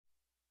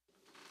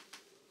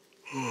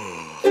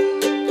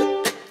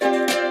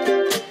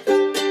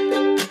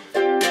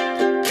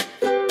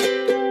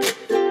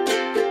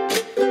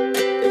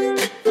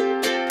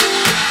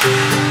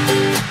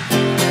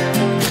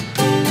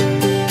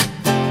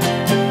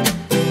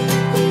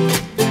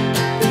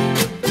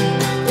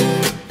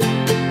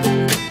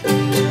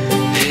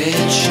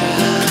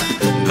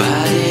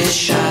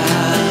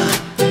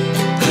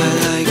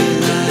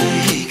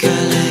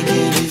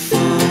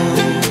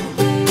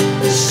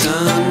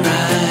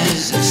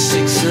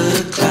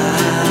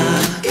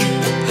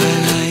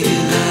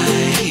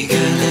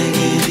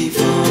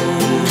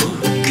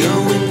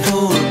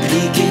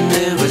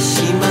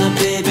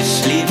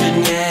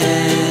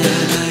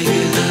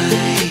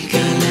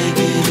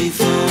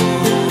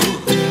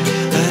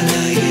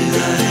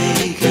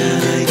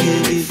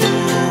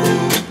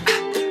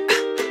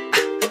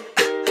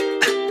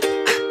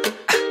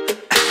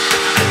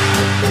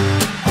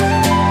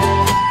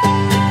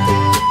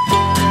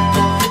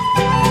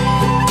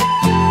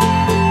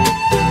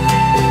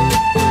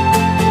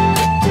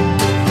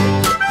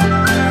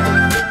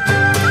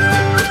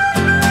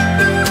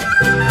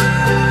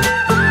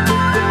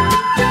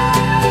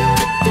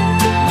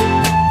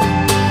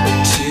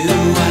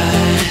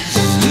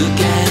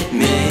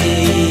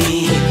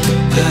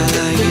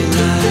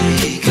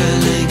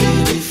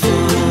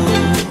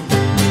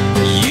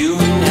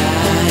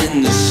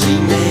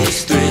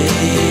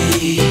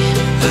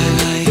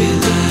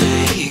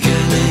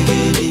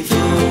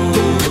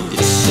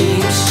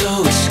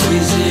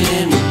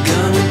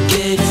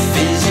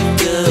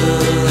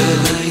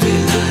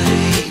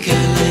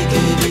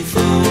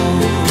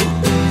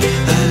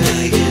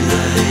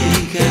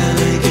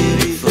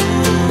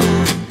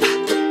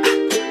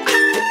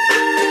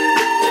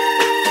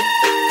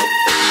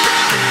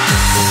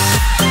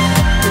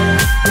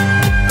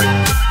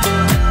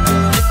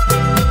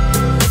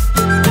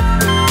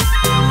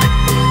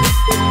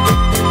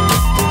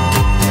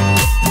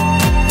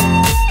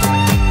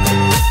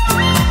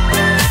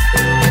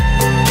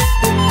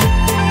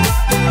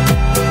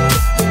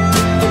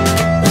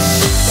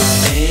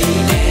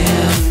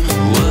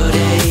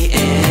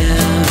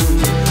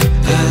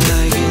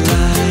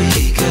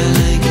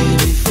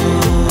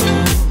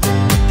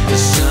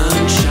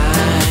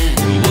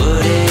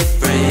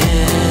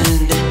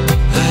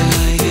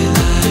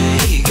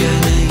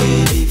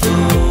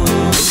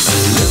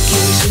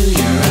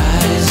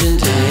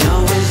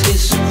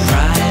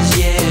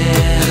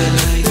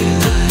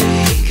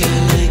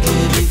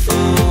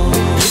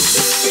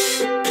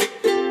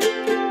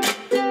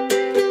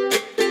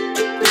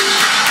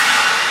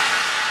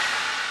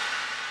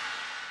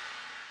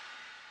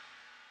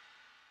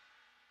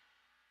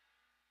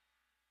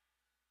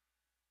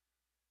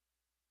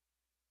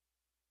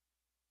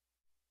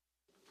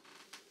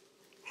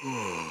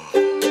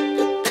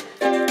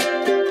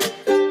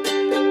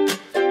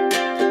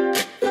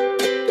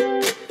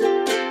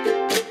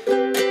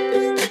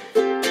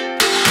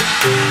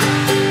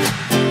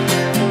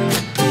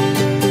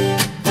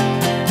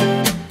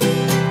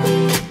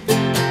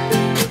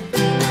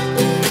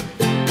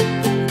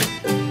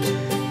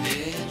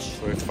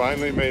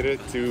finally made it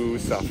to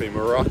Safi,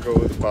 Morocco,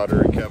 the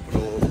pottery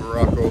capital of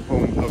Morocco,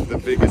 home of the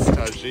biggest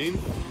Tajine.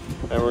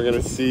 And we're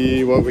gonna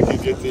see what we can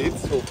get to eat.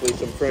 Hopefully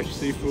some fresh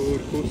seafood,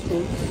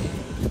 couscous.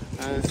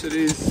 And the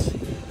city's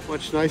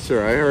much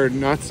nicer. I heard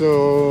not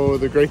so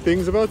the great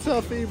things about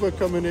Safi, but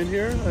coming in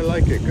here, I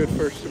like it. Good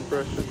first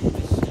impression.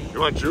 You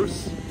want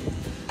juice?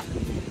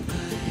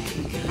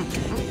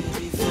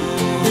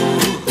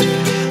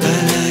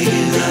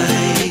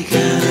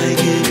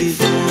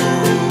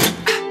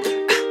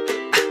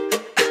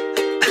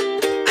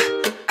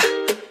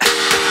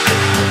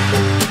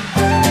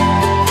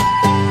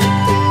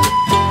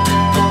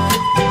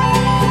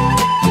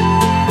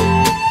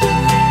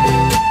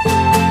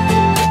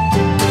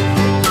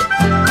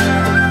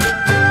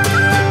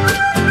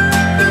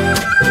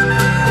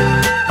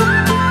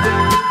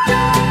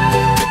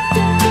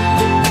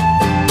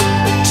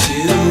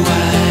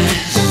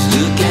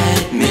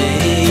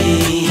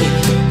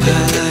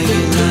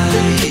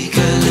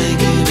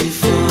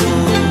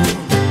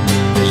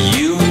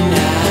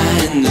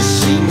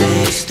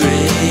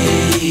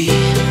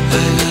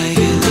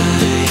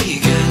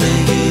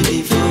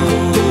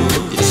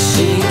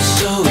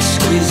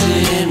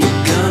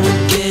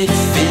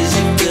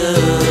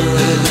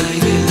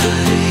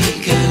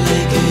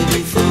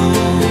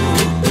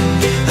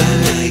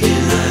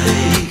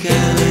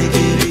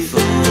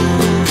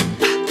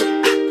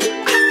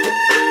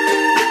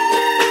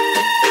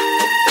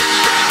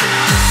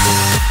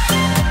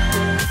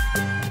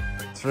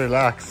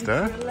 Relaxed,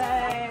 eh?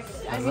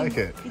 Relaxed. I like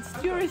it. It's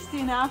touristy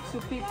enough, so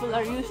people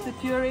are used to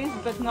tourists,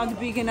 but not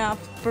big enough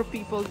for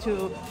people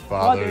to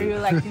bother you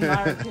like in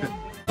Marathon.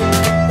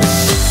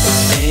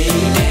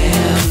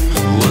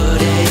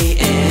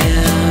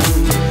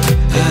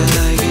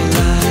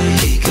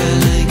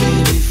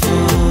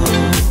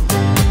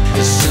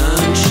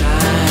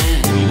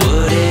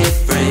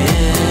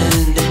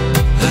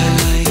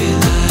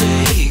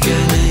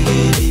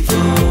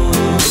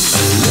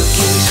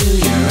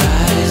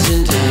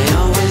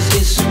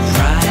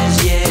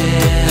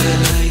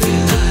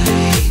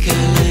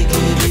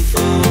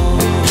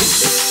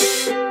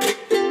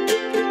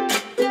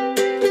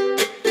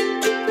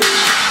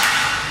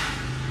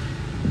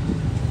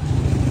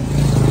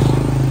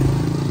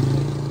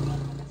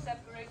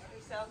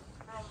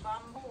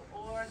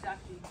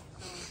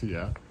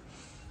 Yeah.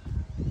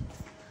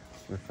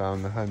 We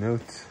found the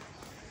hanout,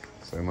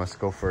 so we must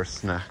go for a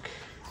snack.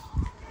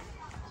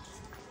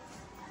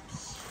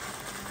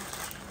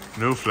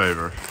 New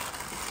flavor.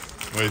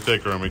 What do you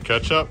think, Romy?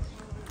 Ketchup?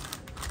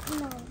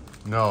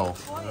 No.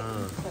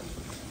 No.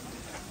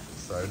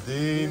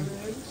 Sardine.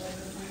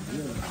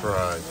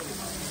 Fried.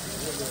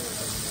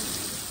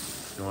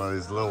 You want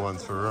these little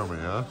ones for Romy,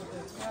 huh?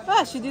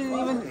 Ah, she didn't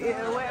even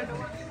wear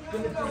the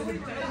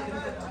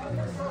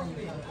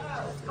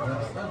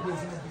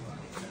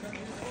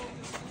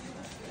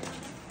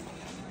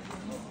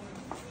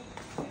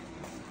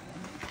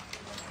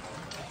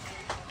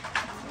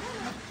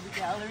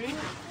gallery.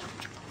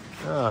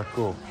 Ah,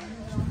 cool.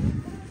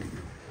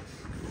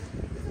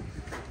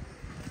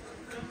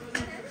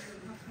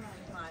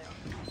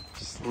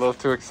 Just a little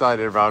too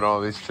excited about all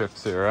these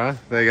chips here, huh?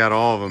 They got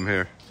all of them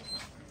here.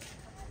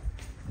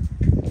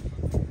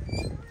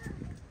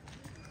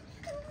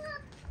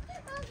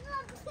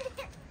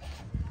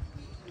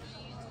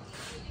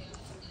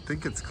 I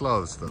think it's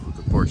closed though,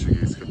 the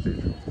Portuguese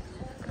cathedral.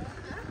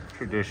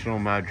 Traditional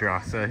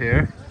madrasa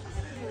here,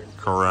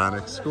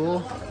 Quranic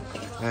school.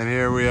 And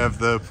here we have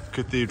the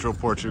Cathedral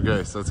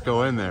Portuguese. Let's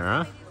go in there,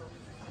 huh?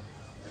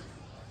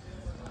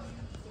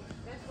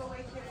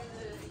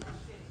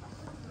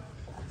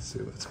 Let's see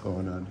what's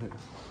going on here.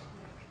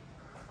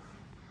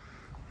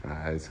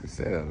 I was gonna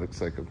say, that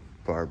looks like a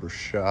barber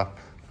shop.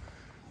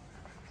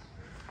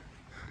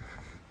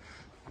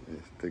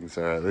 Things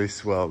are at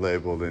least well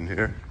labeled in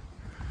here.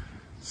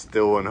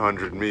 Still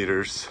 100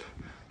 meters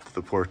to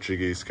the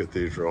Portuguese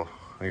cathedral.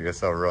 I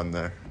guess I'll run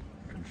there.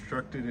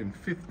 Constructed in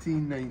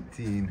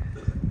 1519.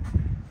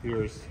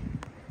 Here's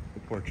the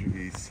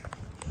Portuguese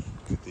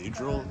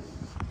cathedral.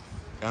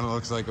 Kind of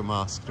looks like a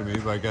mosque to me,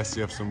 but I guess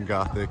you have some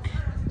Gothic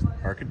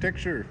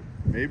architecture,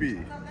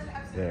 maybe,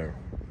 there.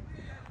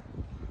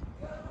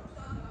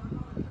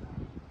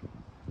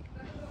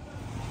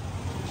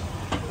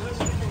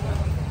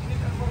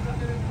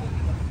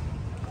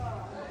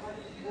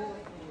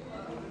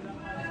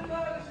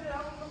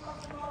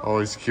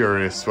 Always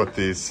curious what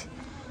these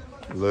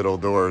little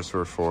doors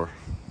were for.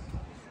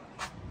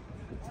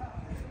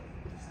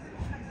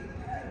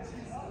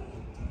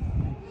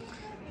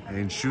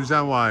 And shoes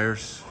on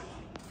wires.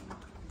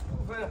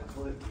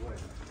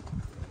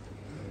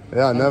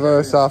 Yeah,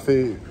 never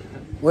Safi.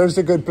 Where's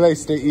a good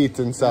place to eat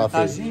in Safi?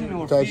 Tajine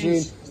or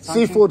Tajine. fish.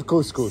 Seafood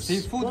couscous.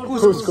 Seafood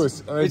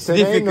couscous. It's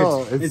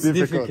difficult. No, it's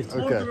difficult.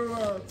 Okay.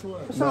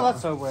 No,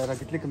 that's so weird. I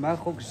could lick my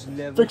hooks.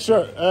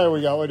 Picture. Hey,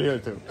 we got one here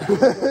too.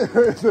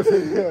 Where's the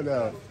video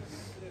now?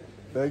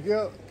 Thank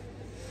you.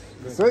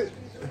 Sweet.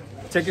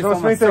 Check it شو for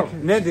myself.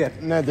 اسمك؟ نادر.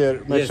 نادر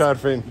مش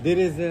عارفين. There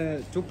is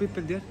two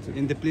people there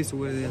in the place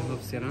where they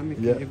have ceramic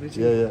Yeah, and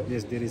everything. yeah, yeah.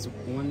 Yes, there is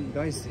one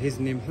guy. His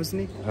name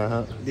Husni.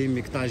 They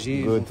make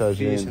tajine, Good of fish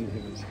tajine. and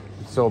everything.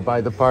 So by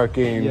the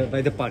parking. Yeah,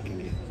 by the parking.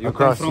 Yeah. You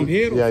Across come from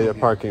here. or Yeah, from yeah,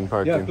 here? parking.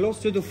 Yeah, close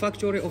to the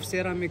factory of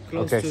ceramic.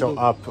 Close Okay, to so the...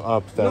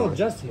 up there. No,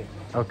 just here.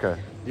 Okay.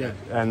 Yeah.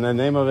 And the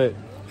name of it?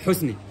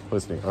 Husni.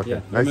 Husni. Okay.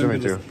 Yeah. Nice to remember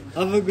meet you. this.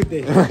 Have a good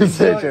day.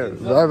 Take care.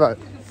 Bye bye.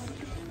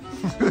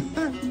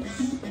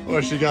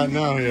 What she got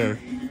now here?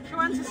 She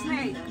wants a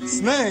snake.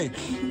 Snake.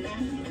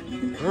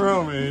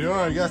 Romy, oh,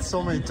 I got so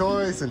many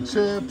toys and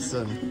chips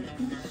and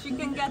She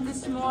can get the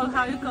small,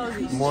 how you call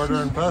these? mortar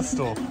and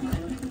pestle.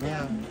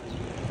 Yeah.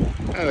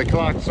 Yeah, the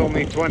clock's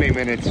only 20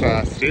 minutes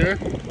fast here.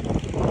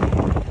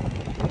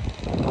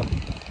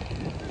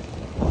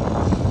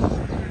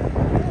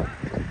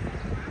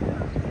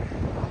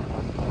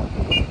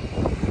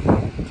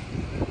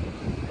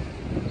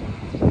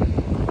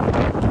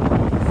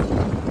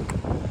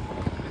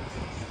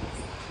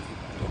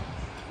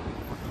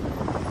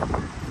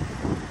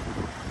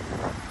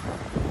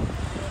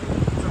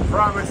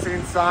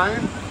 Promising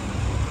sign.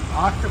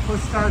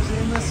 Octopus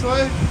Tajine this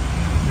way.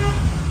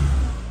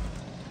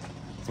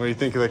 What do you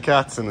think of the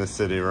cats in this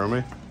city,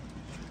 Romy?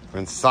 We're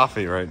in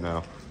Safi right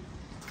now.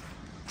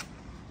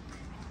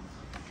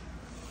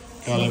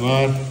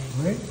 Calamari.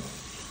 Oui.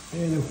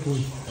 Et le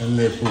poulet. And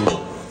le poulet.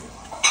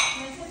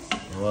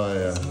 Oh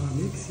yeah.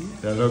 Mixi.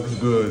 That looks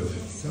good.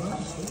 Ça,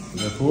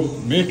 Le poulet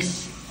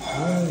mix.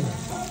 ouais.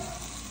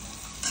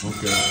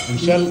 Okay. And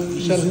shell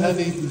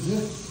heavy.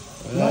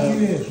 La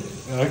filet.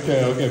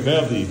 Okay,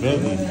 verdi.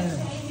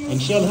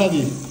 And shell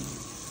heavy.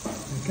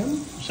 كم؟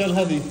 Shell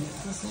heavy.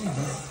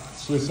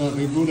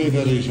 60 poulet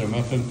دريجة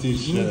ما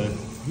فهمتيش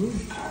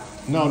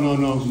No,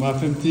 ما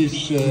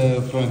فهمتيش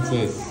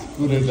فرنسيس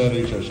poulet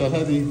دريجة شو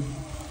هذه؟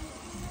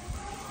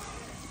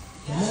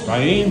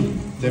 70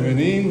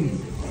 80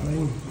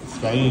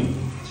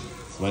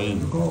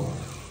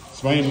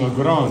 70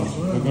 مجران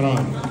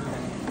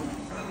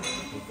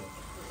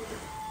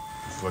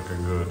It's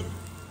looking good.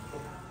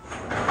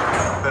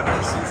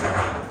 Pepper season.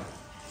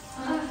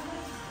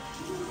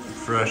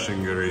 Fresh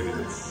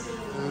ingredients.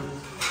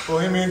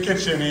 Bohemian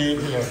Kitchen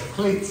here.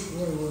 Cleat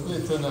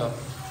enough.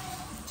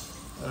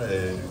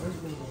 Hey.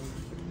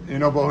 You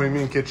know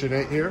Bohemian Kitchen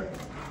ain't here?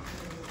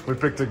 We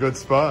picked a good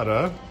spot,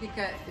 huh?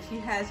 Because she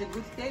has a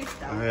good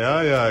taste now.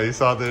 Yeah. He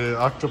saw the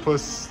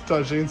octopus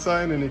Tajine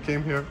sign and he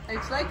came here.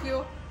 It's like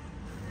you.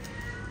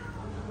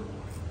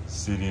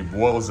 Sidi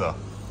Bouaza.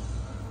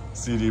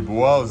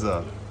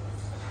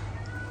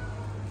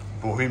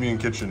 Bohemian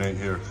Kitchen ain't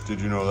here.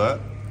 Did you know that?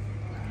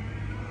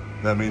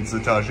 That means the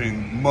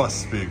Tajine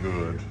must be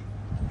good.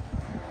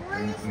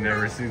 I've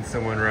never seen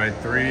someone ride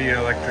 3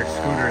 electric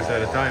scooters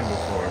at a time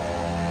before.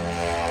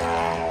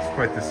 It's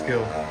quite the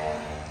skill.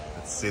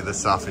 Let's see the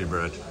Safi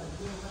bread.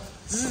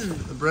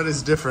 The bread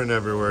is different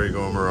everywhere you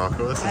go in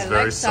Morocco. This is I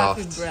very like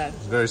Safi soft. bread.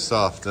 It's very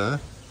soft, huh?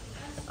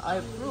 I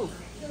approve.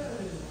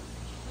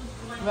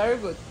 Very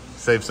good.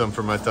 Save some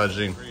for my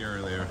Tajine.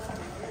 Earlier.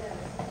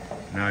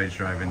 Now he's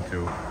driving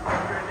too.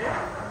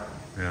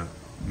 Yeah,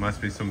 must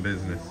be some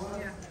business.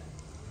 Yeah.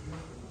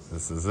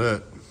 This is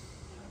it.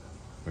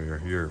 We are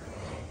here.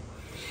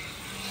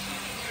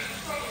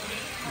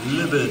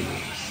 Libid.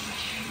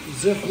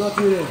 زيت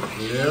ناتوريل.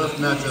 Yes,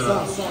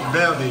 natural. صح.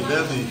 Verdi.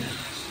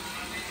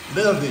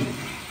 بلدي.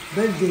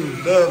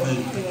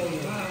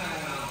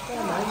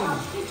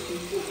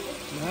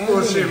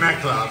 كل شيء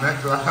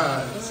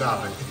مكلا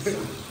صافي.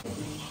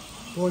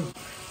 بول.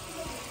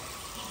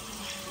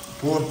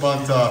 Pork on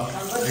top.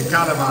 And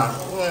calamari.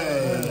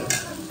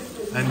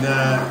 And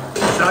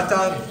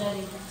za'atar.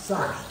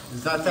 صح.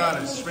 Za'atar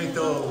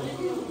sprinkle.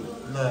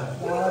 No.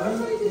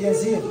 عربي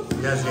يزيد.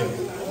 Yes, yes.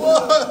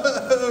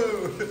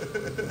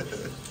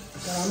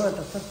 كلامات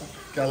تفتح.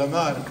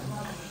 Calamari.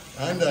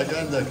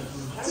 عندك.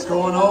 It's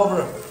going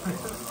over.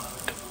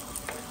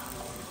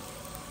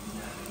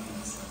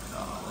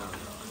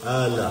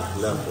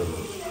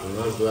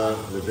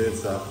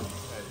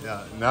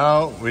 Yeah,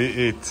 now we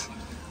eat.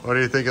 What do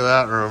you think of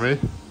that, Romy?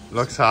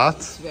 Looks hot.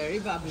 Very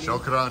bubbly.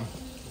 Shukran.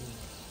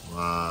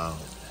 Wow.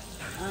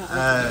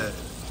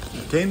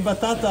 كاين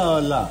بطاطا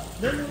ولا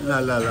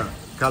لا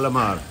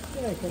calamari.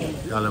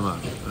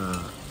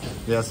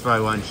 He asked if I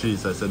want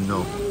cheese. I said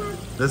no.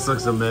 This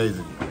looks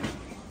amazing.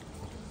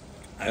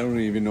 I don't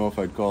even know if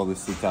I'd call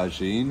this the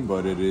Tajine,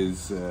 but it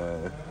is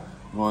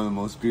one of the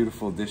most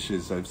beautiful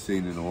dishes I've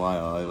seen in a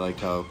while. I like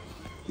how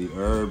the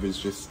herb is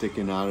just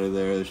sticking out of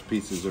there. There's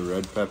pieces of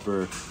red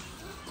pepper,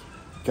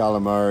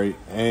 calamari,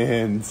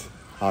 and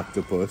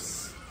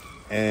octopus,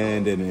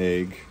 and an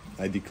egg.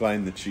 I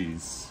decline the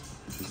cheese.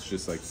 It's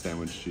just like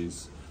sandwich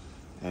cheese.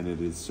 And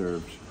it is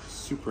served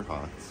super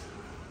hot.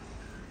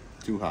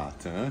 Too hot,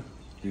 huh?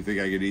 You think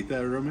I could eat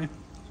that, Romy?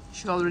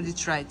 She already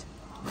tried.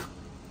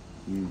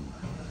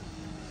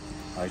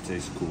 I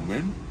taste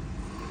cumin.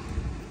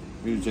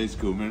 You taste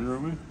cumin,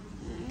 Romy?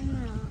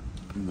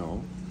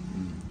 No.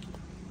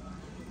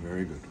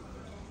 Very good.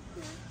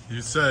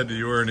 You said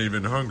you weren't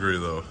even hungry,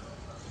 though.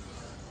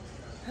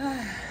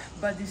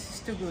 but this is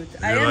too good. You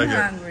I am like it?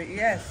 hungry.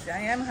 Yes, I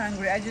am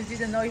hungry. I just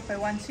didn't know if I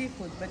want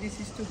seafood, but this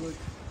is too good.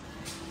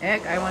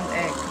 Egg? I want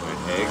egg.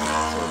 My egg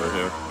is over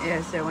here.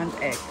 Yes, I want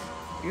egg.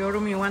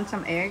 Yorumi, you want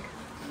some egg?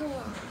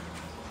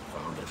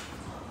 Found it.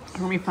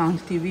 Rumi found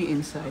TV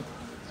inside.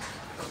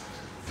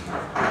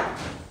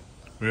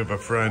 We have a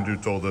friend who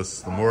told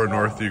us the more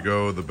north you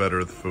go, the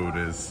better the food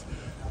is.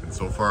 And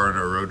so far on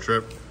our road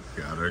trip,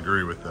 gotta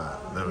agree with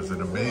that. That was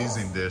an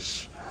amazing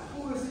dish.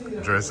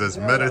 Andrea says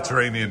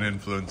Mediterranean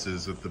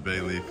influences with the bay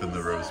leaf and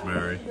the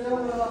rosemary.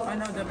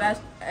 One of the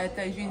best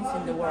tagines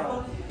in the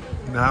world.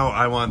 Now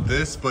I want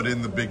this, but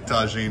in the big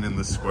tagine in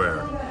the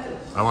square.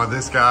 I want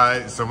this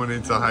guy, someone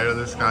needs to hire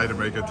this guy to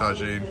make a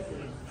tagine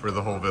for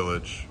the whole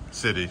village.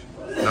 City,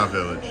 not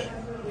village.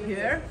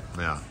 Here?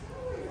 Yeah.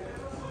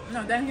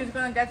 No, then he's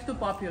gonna get too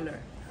popular.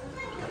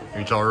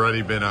 He's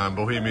already been on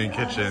Bohemian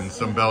Kitchen,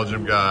 some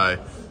Belgium guy,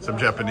 some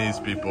Japanese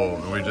people,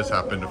 and we just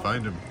happened to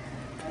find him.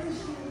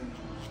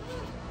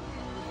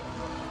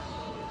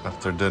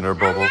 After dinner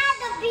bubbles.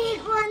 Another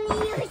big one,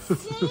 you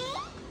see?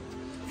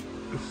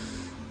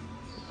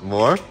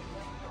 More?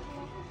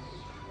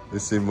 You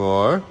see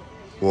more?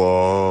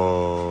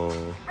 Whoa.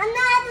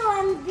 Another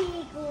one,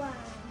 big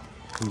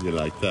one. You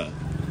like that?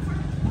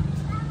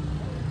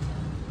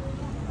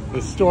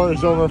 The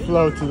stores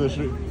overflow to the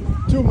street.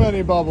 Too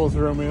many bubbles,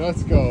 Rumi.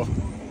 Let's go.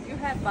 You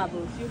have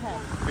bubbles, you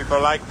have.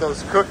 People like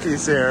those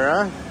cookies here,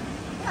 huh?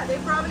 Yeah, they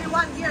probably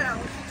want here.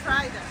 We should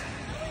try them.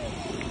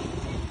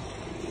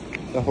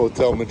 The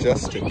Hotel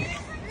Majestic.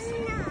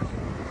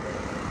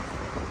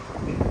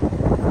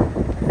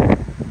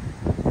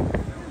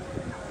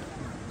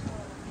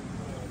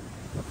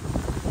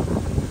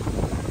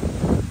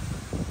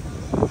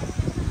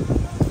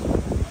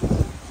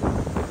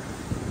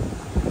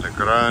 Le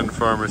Grand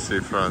Pharmacie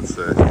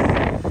Français.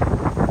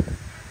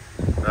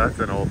 That's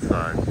an old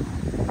sign.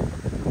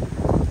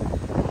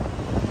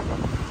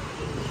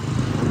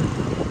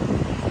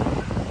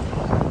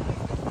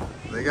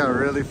 They got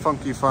really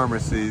funky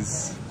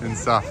pharmacies in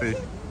Safi.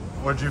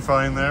 What'd you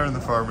find there in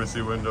the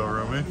pharmacy window,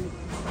 Rumi?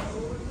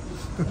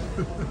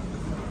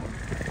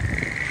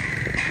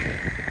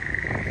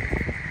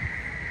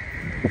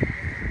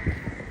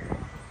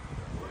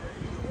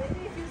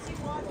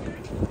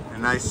 A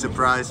nice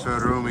surprise for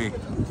Rumi.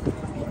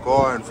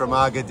 Corn from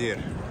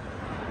Agadir.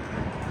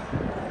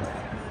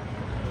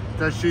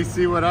 Does she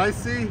see what I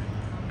see?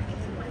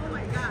 Oh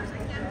my gosh, I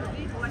can't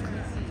believe what we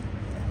see.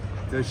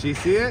 Does she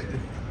see it?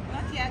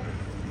 Not yet.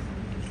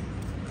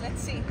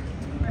 Let's see.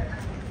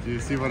 Do you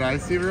see what I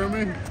see,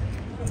 Rumi?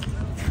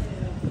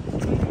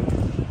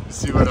 You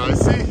see what I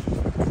see?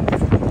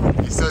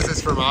 He says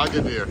it's from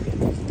Agadir.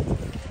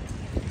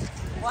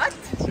 What?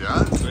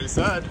 Yeah, that's what he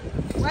said.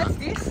 What's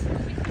this?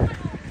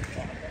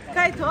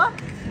 Kaito?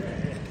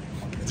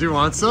 Do you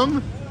want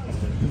some?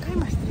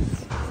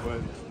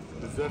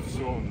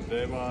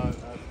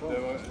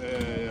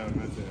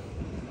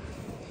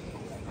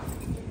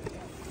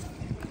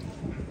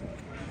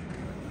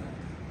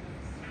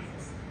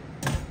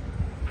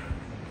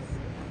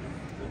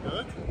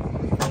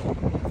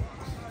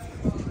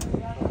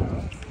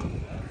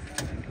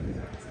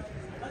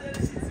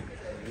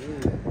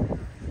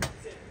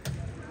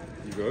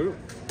 You go.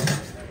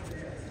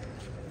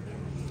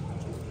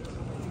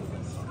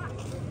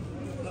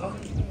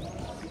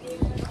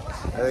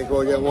 I think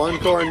we'll get one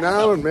corn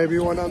now and maybe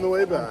one on the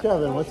way back.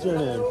 Kevin, what's your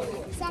name?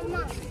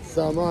 Sama.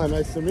 Sama,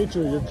 nice to meet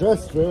you. You're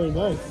dressed very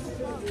nice.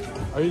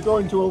 Are you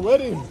going to a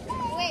wedding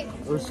Wait.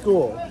 or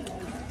school?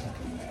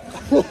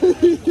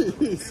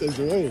 He says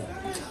wait.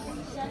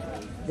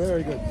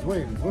 Very good.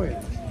 Wait. Wait.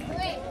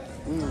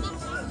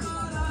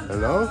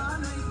 Hello?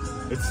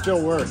 It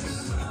still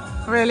works.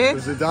 Really?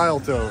 There's a dial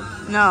tone.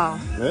 No.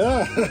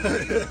 Yeah.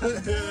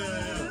 There's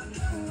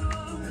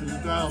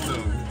a dial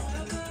tone.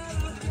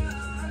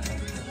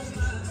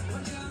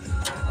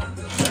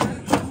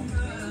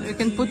 You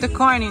can put the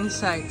coin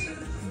inside.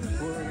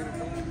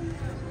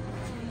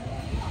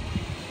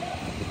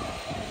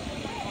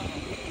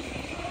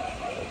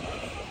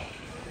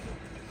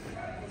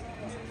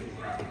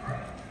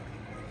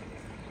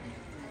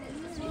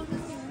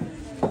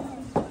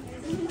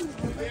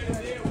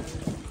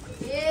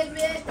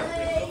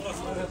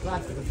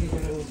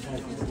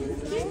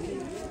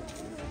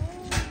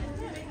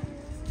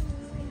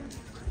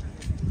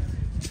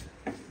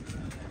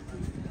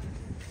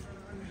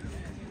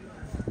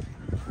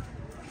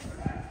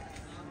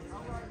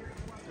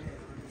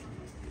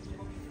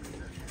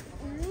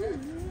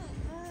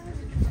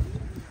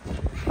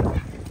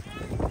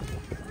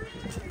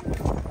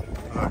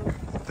 Look,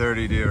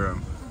 30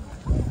 dirham.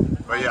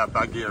 But yeah,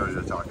 Bagheera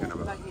you're talking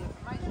about.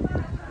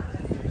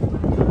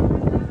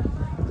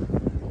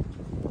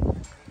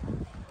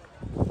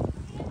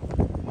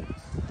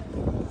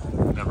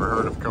 Never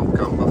heard of Cum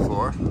Cum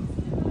before,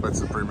 but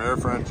it's the premier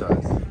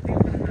franchise.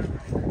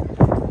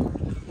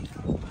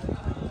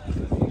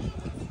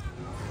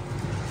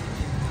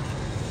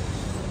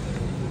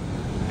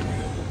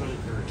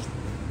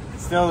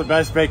 Still, the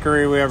best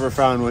bakery we ever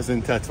found was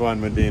in Tetuan,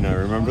 Medina.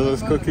 Remember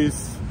those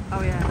cookies?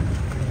 Oh yeah.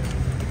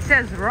 It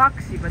says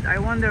Roxy but I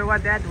wonder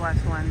what that was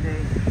one day.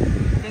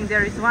 I think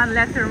there is one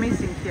letter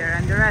missing here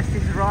and the rest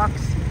is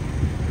Roxy,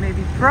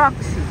 maybe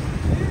Proxy.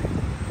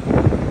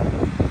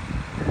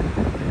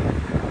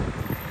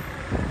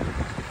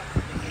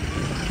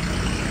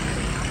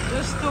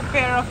 Just 2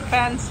 pair of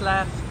pants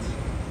left.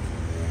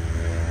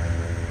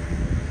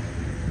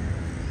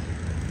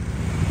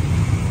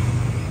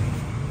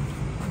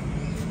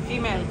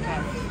 Female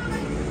cat.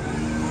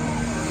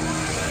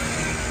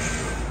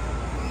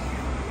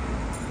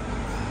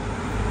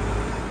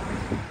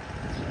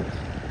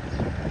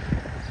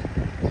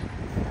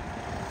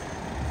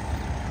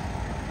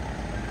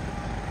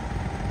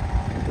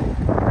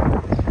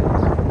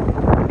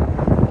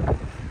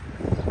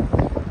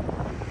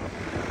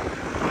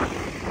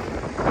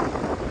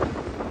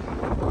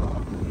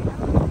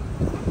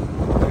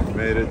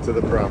 Made it to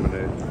the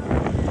promenade.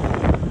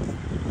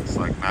 Looks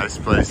like a nice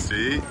place to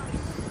eat.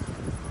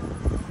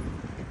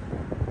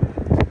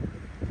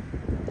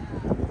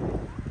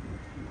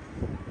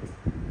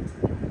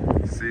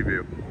 Sea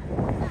view.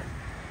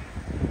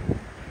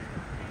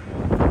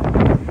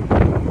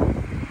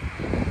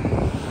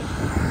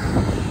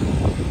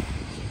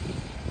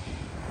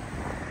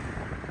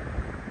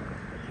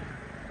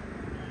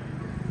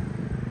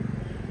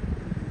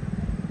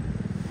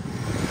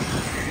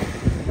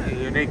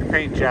 Unique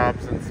paint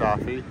jobs in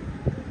Safi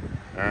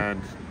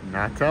and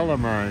not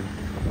calamari.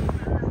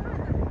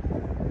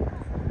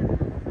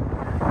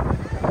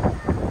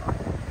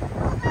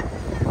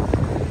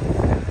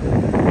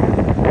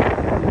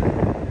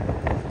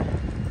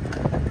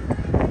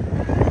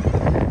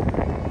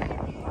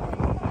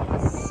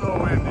 So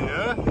windy,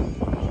 huh?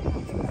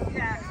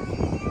 Yeah.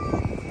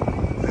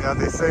 They got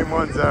these same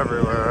ones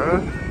everywhere, huh?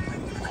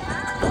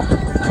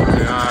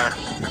 They are.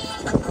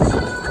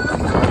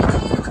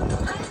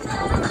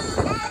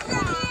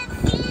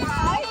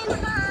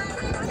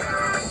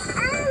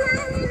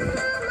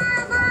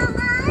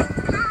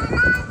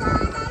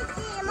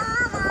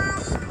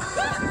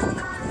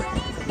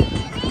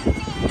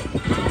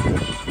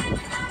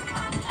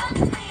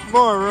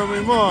 More,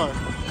 Rumi, more.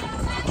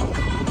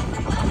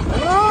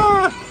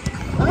 Ah!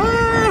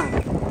 Ah!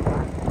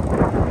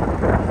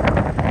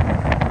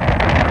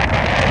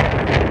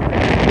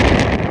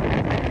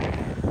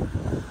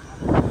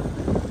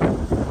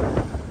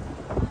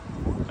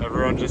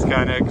 Everyone just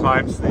kind of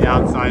climbs to the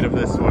outside of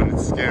this one.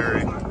 It's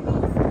scary.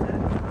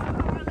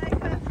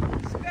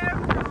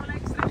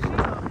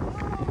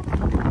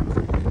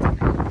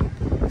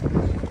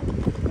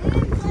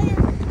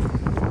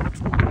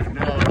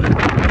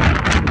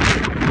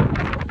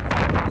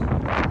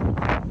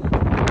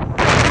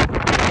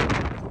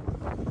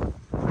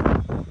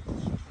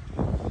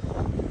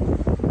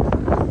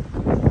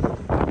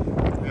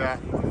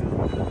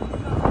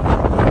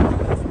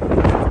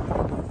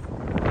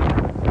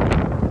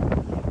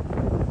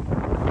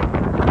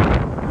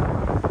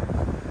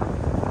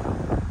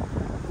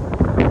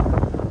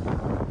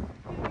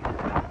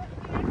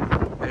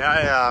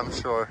 Yeah, I'm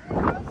sure.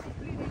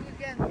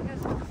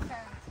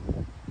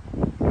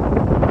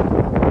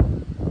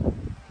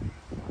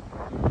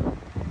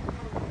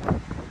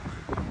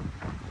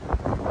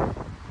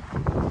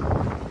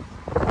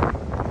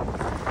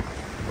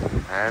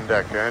 And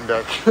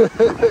duck.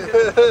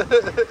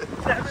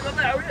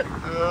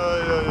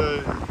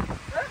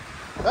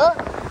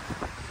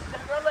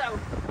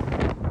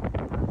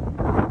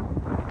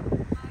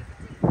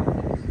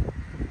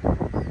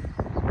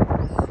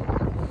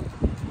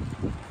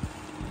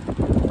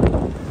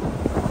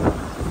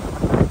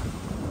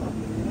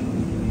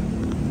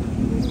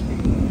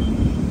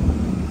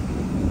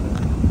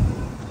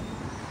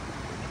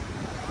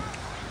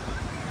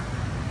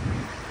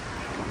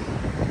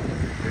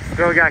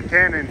 Still got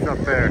cannons up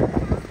there.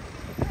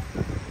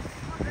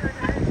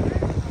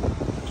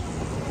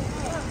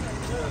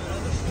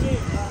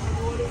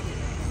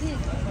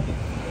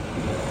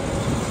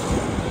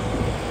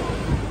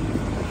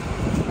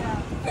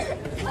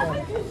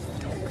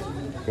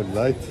 Good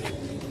light.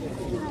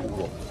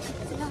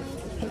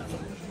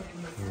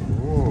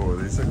 Oh,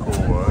 these are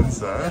cool ones,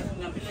 huh?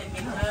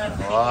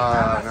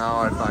 Wow, now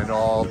I find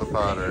all the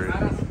pottery.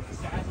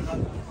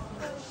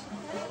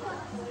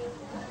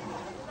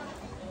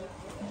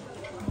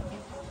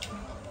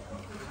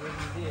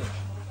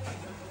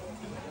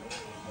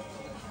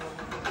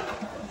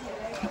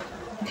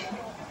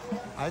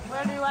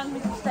 Where do you want me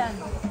to stand?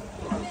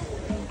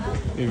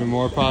 Even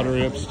more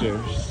pottery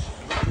upstairs.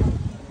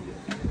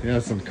 Yeah,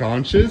 some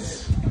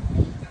conches.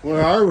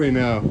 Where are we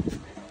now?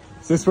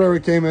 Is this where we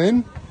came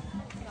in?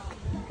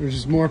 There's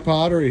just more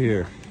pottery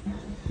here.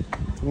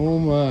 Oh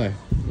my.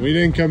 We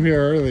didn't come here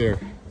earlier.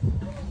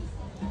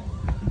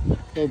 A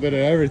little bit of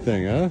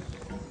everything, huh?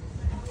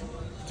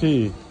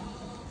 Tea,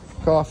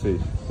 coffee.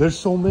 There's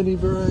so many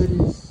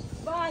varieties.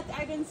 But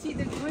I didn't see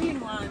the green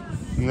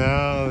ones.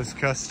 No, it's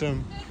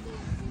custom.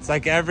 It's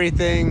like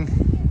everything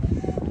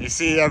you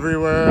see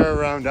everywhere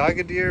around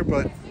Agadir,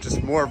 but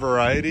just more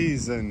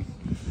varieties and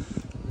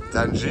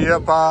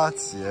Tajine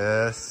pots,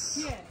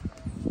 yes.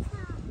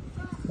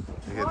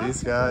 Look at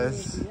these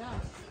guys.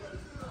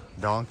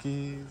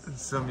 donkeys.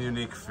 Some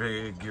unique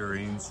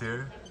figurines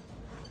here.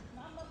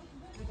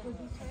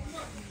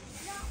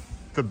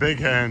 The big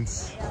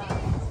hands.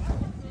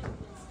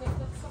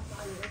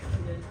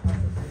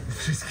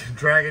 She's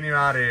dragging you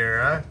out of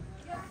here, huh?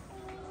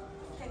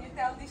 Can you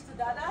tell this to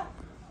Dada?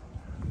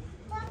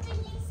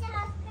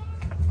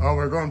 Oh,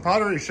 we're going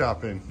pottery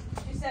shopping.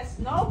 She says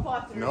no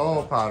pottery.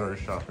 No pottery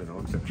shopping,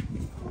 okay.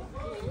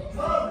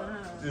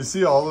 You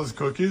see all those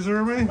cookies,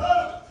 Rumi?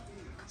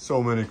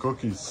 So many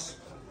cookies.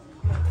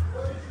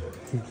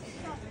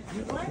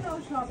 Why no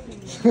shopping?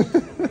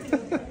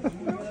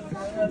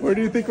 Where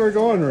do you think we're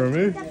going,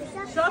 Rumi?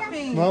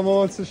 Shopping. Mama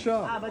wants to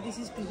shop. Ah, but this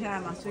is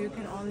pajama, so you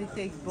can only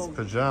take both.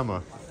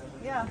 Pajama.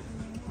 Yeah,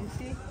 you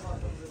see?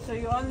 So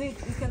you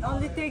can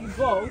only take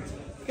both.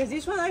 Because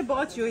this one I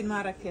bought you in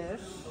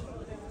Marrakesh.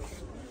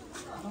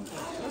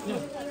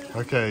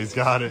 Okay, he's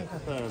got it.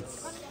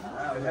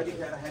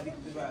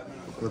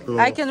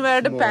 I can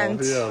wear the small.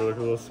 pants. Yeah, look a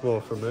little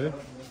small for me.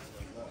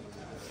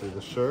 See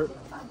the shirt?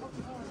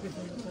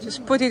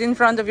 Just put it in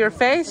front of your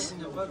face.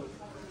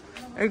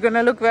 You're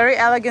gonna look very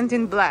elegant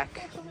in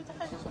black.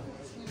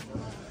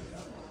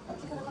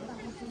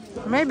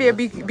 Maybe a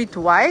bit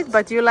white,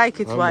 but you like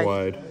it I'm white.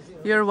 wide.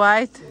 You're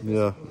white?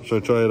 Yeah.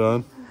 Should I try it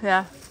on?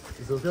 Yeah.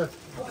 It's okay.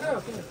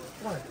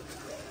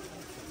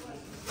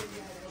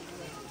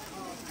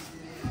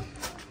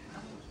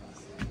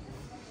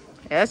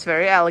 Yes,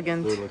 very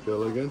elegant. They look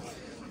elegant.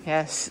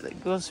 Yes,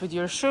 it goes with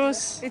your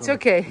shoes. It's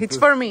okay. It's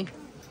for me.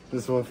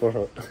 This one for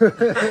her.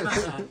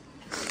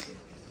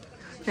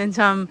 And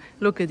some,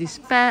 look at this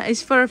pen.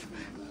 It's for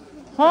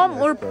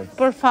home or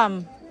for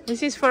femme?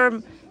 This is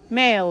for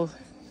male.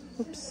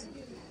 Oops.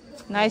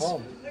 Nice.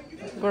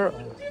 For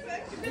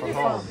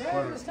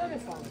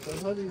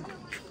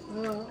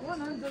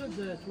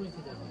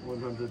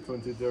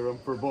 120 dirham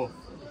for both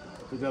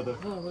together.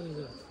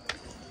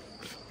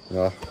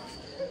 Yeah.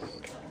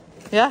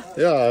 yeah.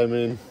 Yeah, I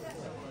mean,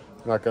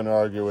 not gonna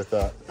argue with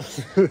that.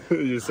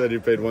 You said you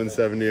paid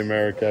 170 in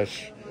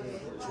Marrakesh.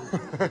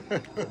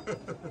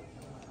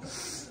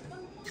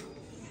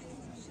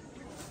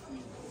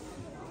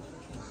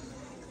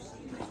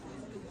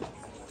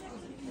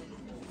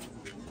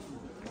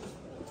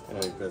 I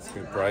think that's a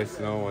good price,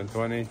 no?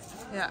 120.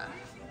 Yeah.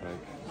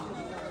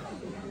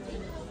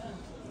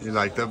 You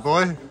like that,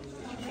 boy?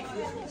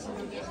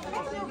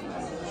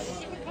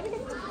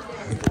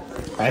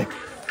 Hi.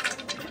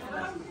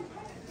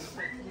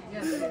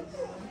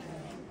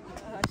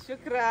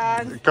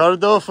 Shukran.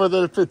 Cardo for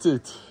the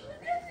petite.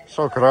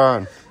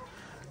 Shukran.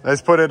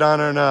 Let's put it on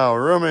her now.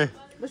 Rumi,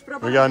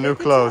 we got new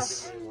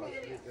clothes.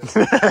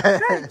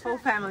 Whole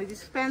family.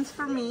 This pants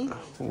for me.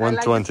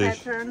 120. I like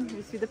the pattern.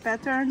 You see the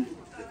pattern?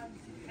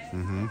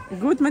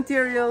 Good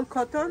material,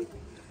 cotton.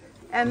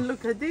 And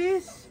look at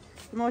this.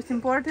 The most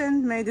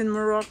important, made in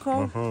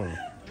Morocco.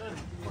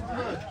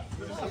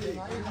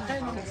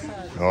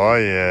 Oh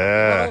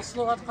yeah.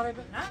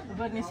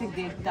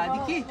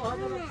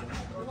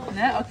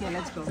 Okay,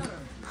 let's go.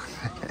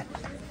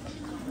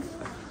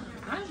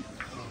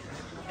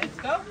 Let's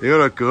go. You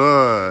look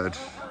good.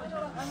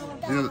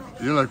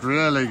 You look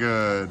really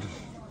good.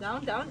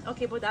 Down, down.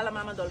 Ok, poi dalla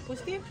mama dol.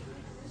 Pusti?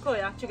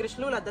 Koja, če greš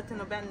lula, da te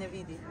noben ne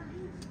vidi.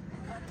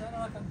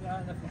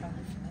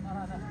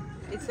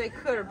 It's like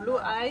her, blue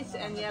eyes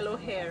and yellow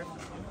hair.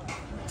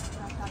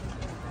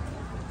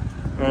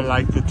 I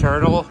like the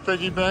turtle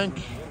piggy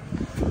bank.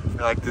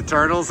 I like the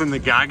turtles and the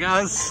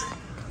gagas.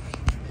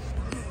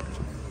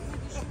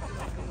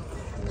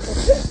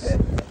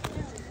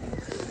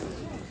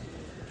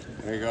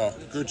 There you go.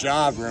 Good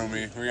job,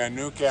 Rumi. We got a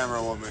new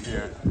camera woman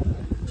here.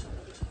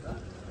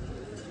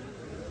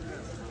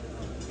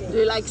 Do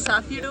you like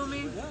Safi,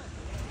 Rumi?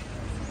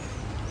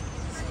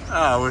 Oh,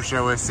 I wish I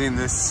would have seen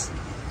this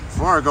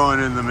before going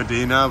in the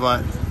Medina,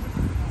 but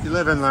you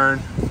live and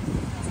learn.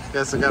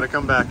 Guess I gotta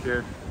come back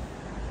here.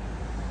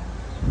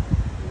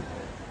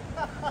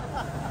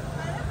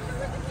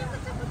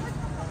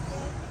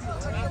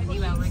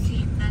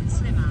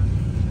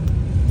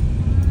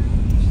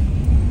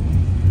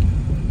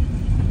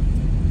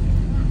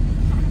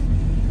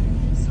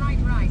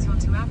 Slide right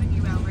onto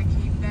Avenue El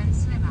Rakib Ben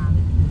Slimane.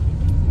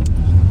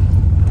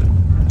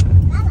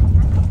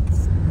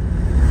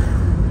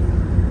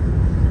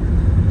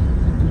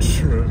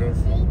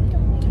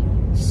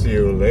 See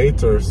you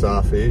later,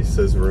 Safi,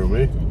 says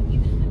Rumi.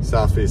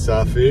 Safi,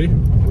 Safi.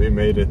 We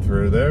made it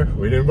through there.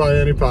 We didn't buy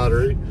any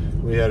pottery.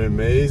 We had an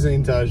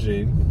amazing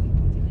Tajine,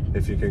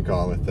 if you can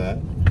call it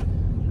that.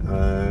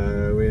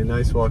 We had a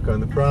nice walk on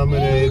the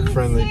promenade,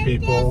 friendly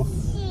people.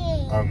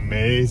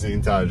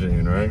 Amazing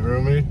Tajine, right,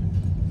 Rumi?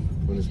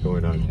 What is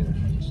going on here?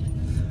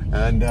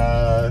 And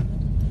yeah,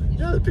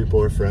 the people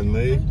were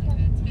friendly.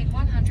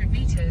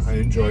 I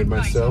enjoyed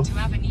myself.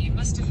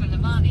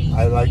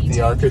 I like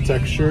the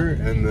architecture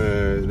and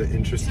the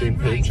interesting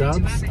paint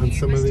jobs on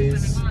some of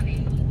these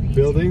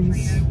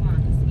buildings.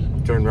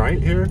 Turn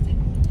right here?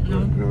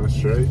 No,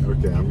 straight?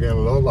 Okay, I'm getting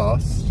a little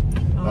lost.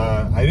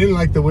 I didn't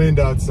like the wind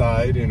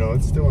outside, you know,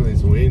 it's still one of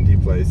these windy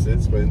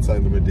places, but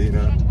inside the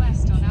Medina,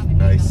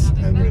 nice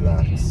and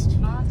relaxed.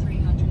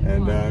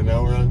 And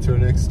now we're on to our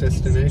next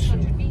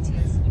destination.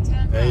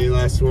 Any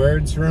last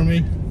words,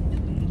 Rumi?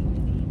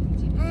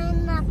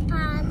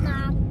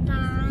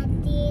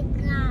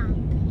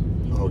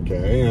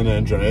 Okay, and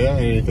Andrea,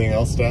 anything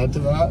else to add to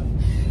that?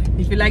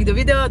 If you like the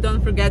video,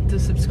 don't forget to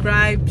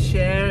subscribe,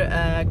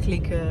 share,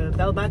 click the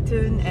bell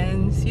button,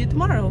 and see you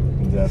tomorrow.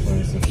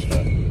 Definitely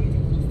subscribe.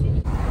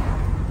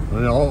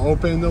 And I'll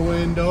open the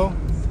window.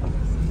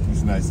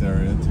 It's a nice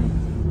area too.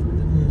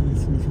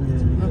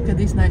 Look at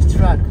this nice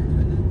truck.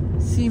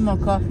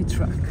 Simo coffee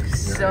truck.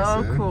 So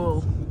Nice, eh?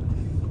 cool.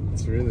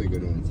 It's a really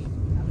good one.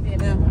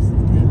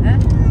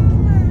 Yeah.